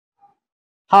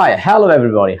Hi, hello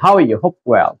everybody. How are you? Hope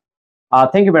well.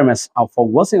 Thank you very much for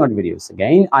watching our videos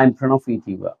again. I'm Pranav with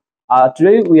you.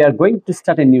 Today we are going to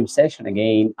start a new session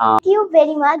again. Thank you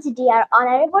very much, dear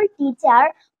honorable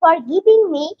teacher, for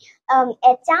giving me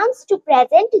a chance to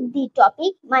present the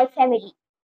topic My Family.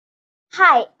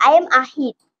 Hi, I am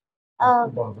Ahir.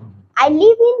 I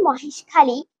live in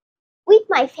Maheshkhali with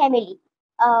my family.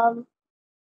 Um,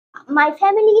 my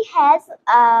family has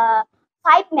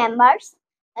five members: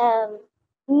 um,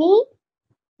 me,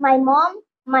 my mom,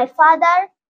 my father,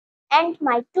 and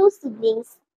my two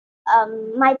siblings.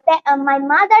 My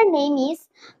mother name is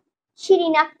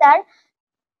Shirin Akhtar.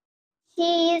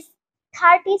 She is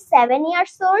 37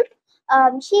 years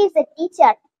old. She is a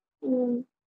teacher. Mm,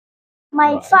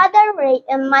 my father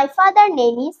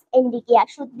name is Enrique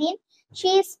Ashuddin.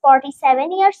 She is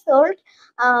 47 years old.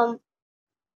 Um,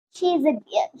 she is a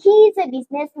he is a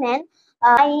businessman.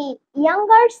 My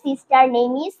younger sister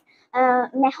name is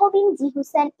Mehobin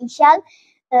Jihusan Ishal.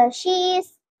 She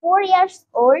is 4 years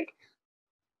old.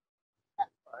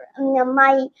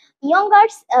 My younger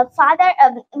father,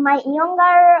 my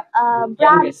younger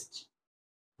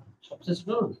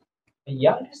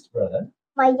brother.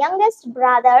 My youngest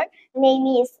brother name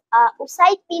is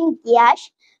Usaid bin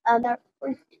Giyash.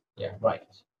 Yeah, right.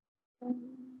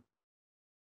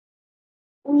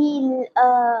 We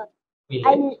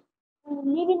I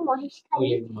live in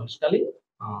Maheshkhali.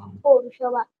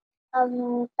 পৌরসভা।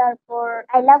 তারপর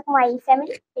I love my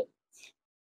family.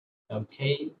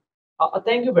 Okay.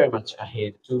 Thank you very much,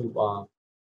 Ahir, to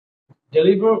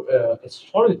deliver a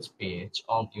solid speech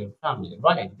on your family.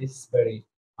 Right. This is very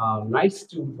nice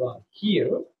to hear.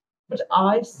 But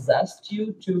I suggest you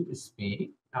to speak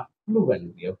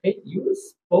fluently. Okay. You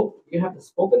have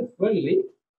spoken fluently.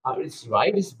 It's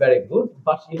right. It's very good.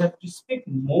 But you have to speak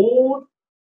more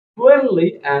fluently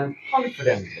and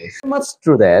confidently. So much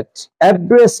true that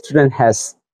every student has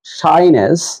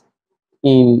shyness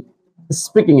in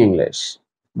speaking English,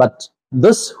 but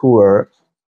those who are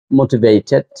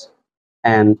motivated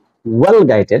and well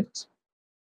guided,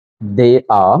 they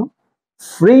are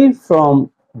free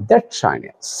from that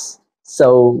shyness.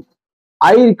 So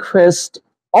I request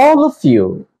all of you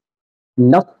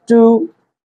not to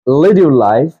lead your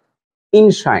life in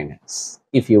shyness.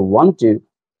 If you want to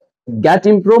get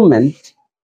improvement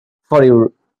for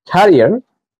your career,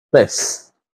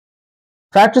 please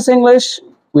practice English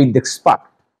with the expert.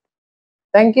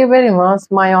 Thank you very much,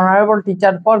 my honorable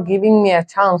teacher, for giving me a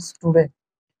chance today.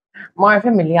 My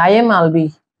family, I am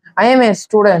Alvee. I am a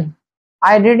student.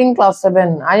 I read in class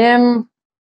 7. I am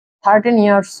 13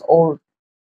 years old.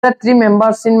 There are three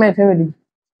members in my family.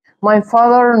 My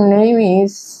father name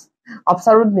is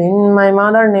Afsaruddin. My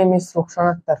mother name is Rukshan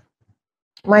Akhtar.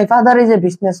 My father is a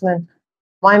businessman.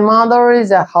 My mother is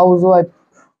a housewife.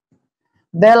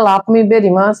 They love me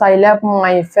very much. I love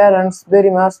my parents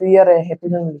very much. We are a happy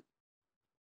family.